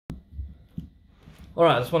All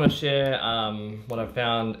right, I just want to share what I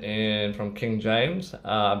found from King James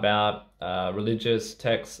about religious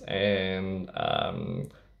texts and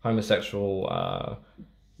homosexual,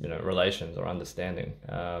 relations or understanding.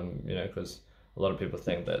 Because a lot of people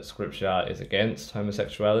think that Scripture is against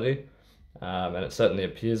homosexuality, and it certainly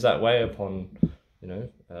appears that way upon, in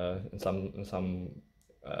some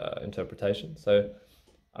interpretation. So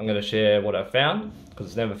I'm going to share what I found because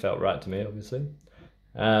it's never felt right to me, obviously.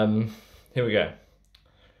 Here we go.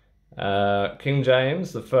 King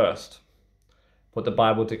James the First put the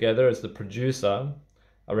Bible together as the producer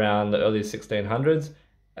around the early 1600s.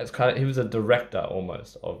 He was a director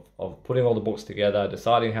almost of putting all the books together,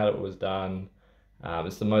 deciding how it was done.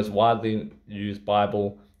 It's the most widely used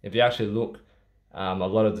Bible. If you actually look, a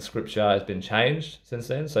lot of the scripture has been changed since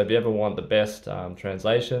then. So if you ever want the best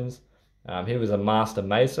translations, he was a master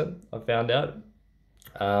mason, I found out.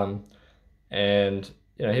 And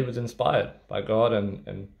he was inspired by God,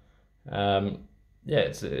 and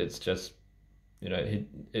it's just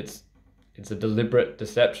it's a deliberate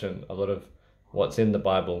deception. A lot of what's in the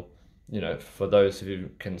Bible, for those who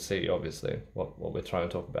can see, obviously, what we're trying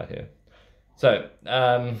to talk about here. So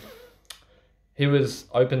he was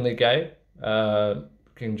openly gay,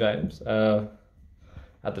 King James, at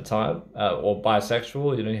the time, or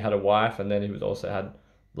bisexual. He had a wife, and then he was also had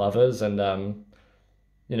lovers, and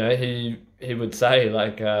he would say,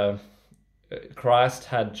 like, Christ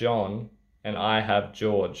had John and I have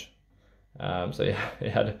George. So he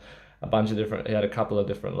had he had a couple of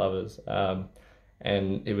different lovers,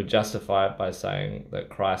 and he would justify it by saying that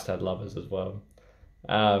Christ had lovers as well.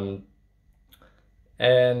 And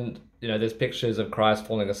there's pictures of Christ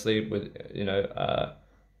falling asleep with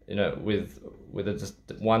just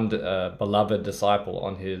one beloved disciple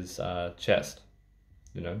on his chest.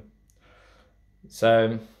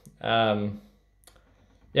 So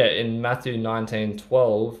in Matthew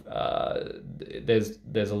 19:12,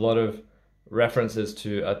 there's a lot of references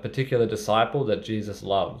to a particular disciple that Jesus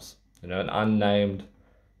loves. An unnamed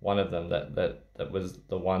one of them that was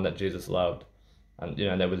the one that Jesus loved, and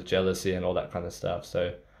there was jealousy and all that kind of stuff.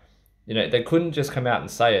 So they couldn't just come out and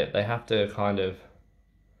say it. They have to kind of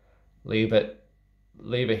leave a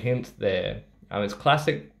hint there. It's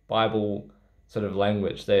classic Bible sort of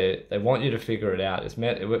language. They want you to figure it out. It's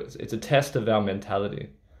a test of our mentality.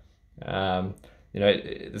 The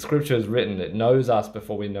scripture is written. It knows us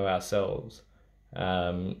before we know ourselves.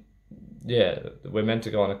 We're meant to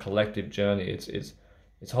go on a collective journey. Its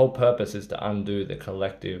whole purpose is to undo the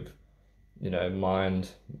collective, mind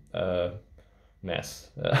mess,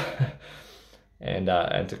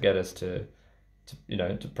 and to get us to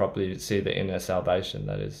properly see the inner salvation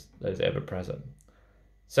that is ever present.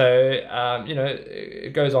 So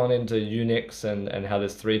it goes on into eunuchs and how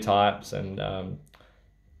there's three types, and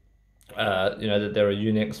that there are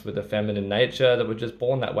eunuchs with a feminine nature that were just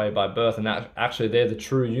born that way by birth, and that actually they're the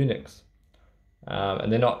true eunuchs,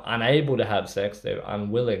 and they're not unable to have sex; they're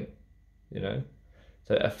unwilling, so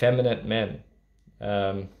effeminate men,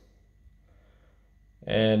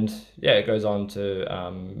 and it goes on to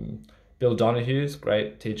Bill Donahue's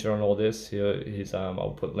great teacher on all this. He's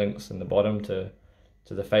I'll put links in the bottom to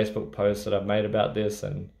the Facebook posts that I've made about this,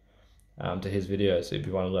 and to his videos if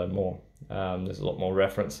you want to learn more. There's a lot more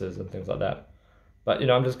references and things like that. But,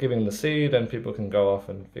 I'm just giving the seed, and people can go off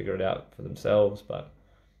and figure it out for themselves. But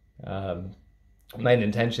main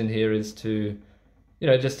intention here is to,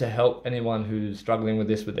 just to help anyone who's struggling with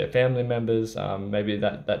this with their family members. Maybe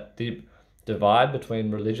that deep divide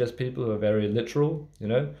between religious people who are very literal,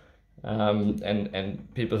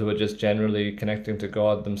 and people who are just generally connecting to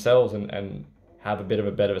God themselves and have a bit of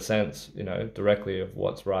a better sense, directly of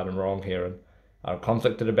what's right and wrong here, and are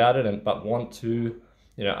conflicted about it, but want to,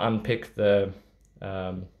 unpick the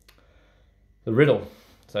riddle.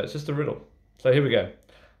 So it's just a riddle. So here we go.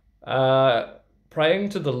 Praying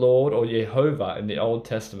to the Lord or Jehovah in the Old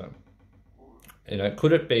Testament.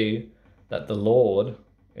 Could it be that the Lord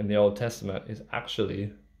in the Old Testament is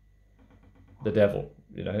actually the devil,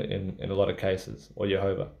 in a lot of cases, or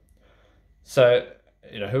Jehovah? So,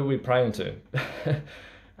 who are we praying to?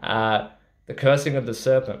 The cursing of the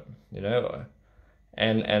serpent,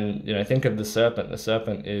 and think of the serpent. The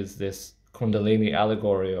serpent is this Kundalini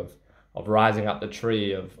allegory of rising up the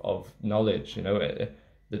tree of knowledge.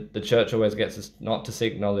 The church always gets us not to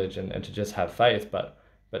seek knowledge and to just have faith, but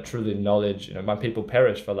truly knowledge. My people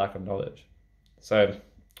perish for lack of knowledge. So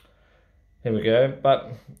here we go.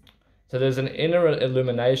 So there's an inner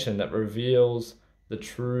illumination that reveals the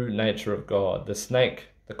true nature of God. The snake,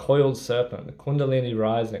 the coiled serpent, the Kundalini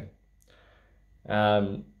rising.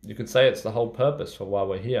 You could say it's the whole purpose for why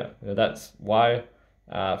we're here. That's why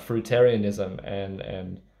fruitarianism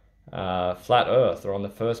and flat Earth are on the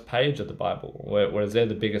first page of the Bible, whereas they're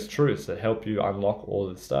the biggest truths that help you unlock all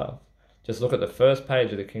this stuff. Just look at the first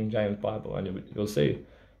page of the King James Bible, and you'll see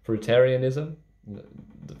fruitarianism,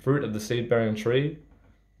 the fruit of the seed-bearing tree,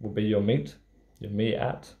 will be your meat, your meat,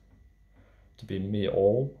 to be me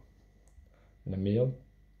all in a meal.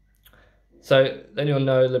 So then you'll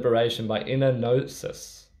know liberation by inner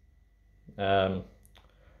gnosis. Yeah,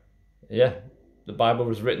 the Bible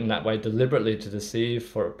was written that way deliberately to deceive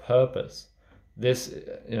for a purpose. This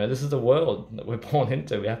is the world that we're born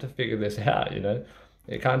into. We have to figure this out,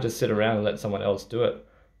 You can't just sit around and let someone else do it.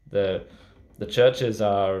 The churches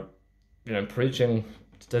are, preaching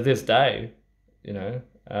to this day,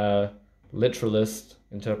 literalist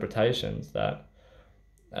interpretations that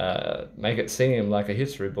make it seem like a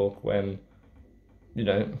history book when,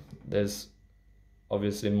 there's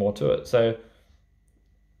obviously more to it. So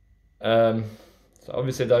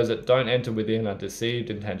obviously those that don't enter within are deceived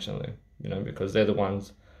intentionally, because they're the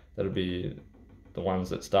ones that'll be the ones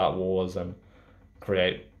that start wars and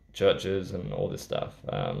create churches and all this stuff.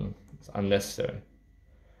 It's unnecessary.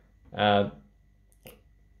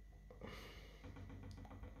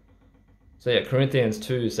 Corinthians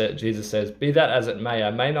 2, Jesus says, "Be that as it may,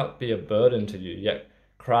 I may not be a burden to you, yet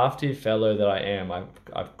crafty fellow that I am,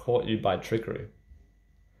 I've caught you by trickery."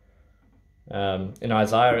 In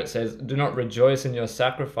Isaiah it says, "Do not rejoice in your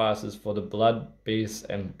sacrifices for the blood beasts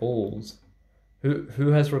and bulls."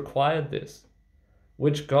 Who has required this?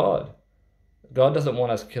 Which God? God doesn't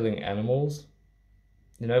want us killing animals,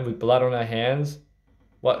 with blood on our hands.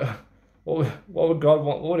 What would God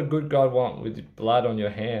want? What would a good God want with blood on your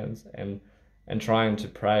hands and trying to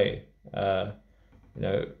pray? It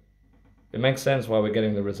makes sense why we're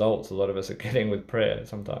getting the results a lot of us are getting with prayer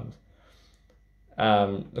sometimes.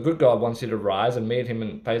 The good God wants you to rise and meet him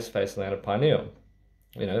in face-to-face land of Pineal.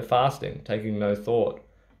 Fasting, taking no thought,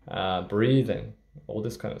 breathing, all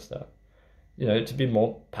this kind of stuff. To be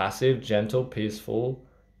more passive, gentle, peaceful,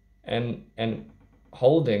 and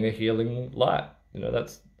holding a healing light.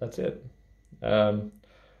 That's it.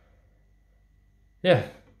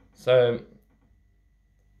 So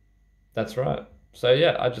that's right. So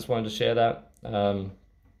I just wanted to share that.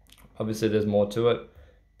 Obviously there's more to it,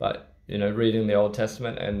 but reading the Old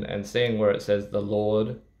Testament and seeing where it says the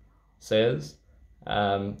Lord says,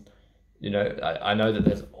 I know that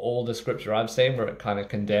there's all the scripture I've seen where it kind of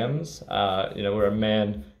condemns, where a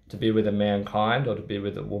man to be with a mankind or to be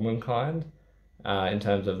with a womankind, in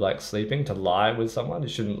terms of like sleeping, to lie with someone. You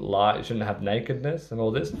shouldn't lie, you shouldn't have nakedness and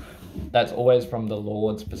all this. That's always from the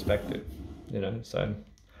Lord's perspective, so,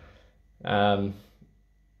 God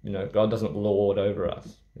doesn't lord over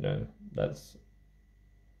us,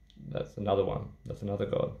 that's another one. That's another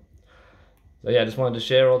God. So I just wanted to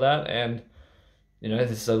share all that. And,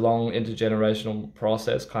 this is a long intergenerational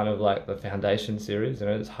process, kind of like the Foundation series.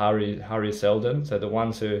 It's Hari Seldon. So the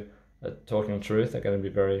ones who are talking truth are going to be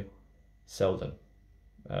very seldom,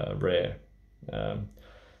 rare.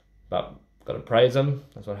 But got to praise him.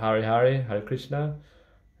 That's what Hare Krishna.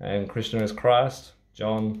 And Krishna is Christ.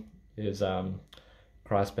 John is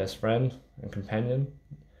Christ's best friend and companion.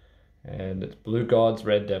 And it's blue gods,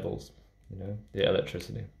 red devils, the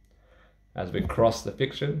electricity. As we cross the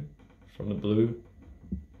fiction from the blue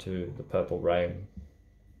to the purple rain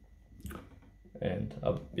and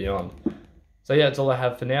beyond. So it's all I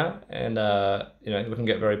have for now. And, we can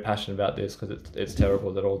get very passionate about this because it's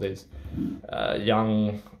terrible that all these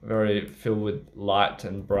young, very filled with light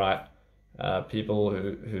and bright people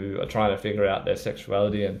who are trying to figure out their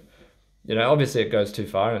sexuality. And, obviously it goes too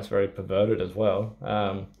far and it's very perverted as well.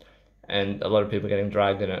 And a lot of people getting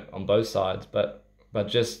dragged in it on both sides, but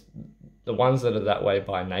just the ones that are that way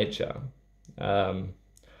by nature,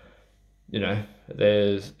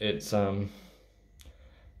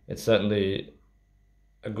 it's certainly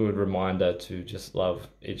a good reminder to just love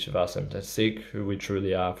each of us and to seek who we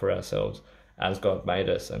truly are for ourselves as God made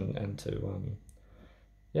us, and to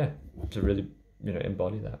really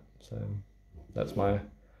embody that. So that's my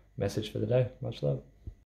message for the day. Much love.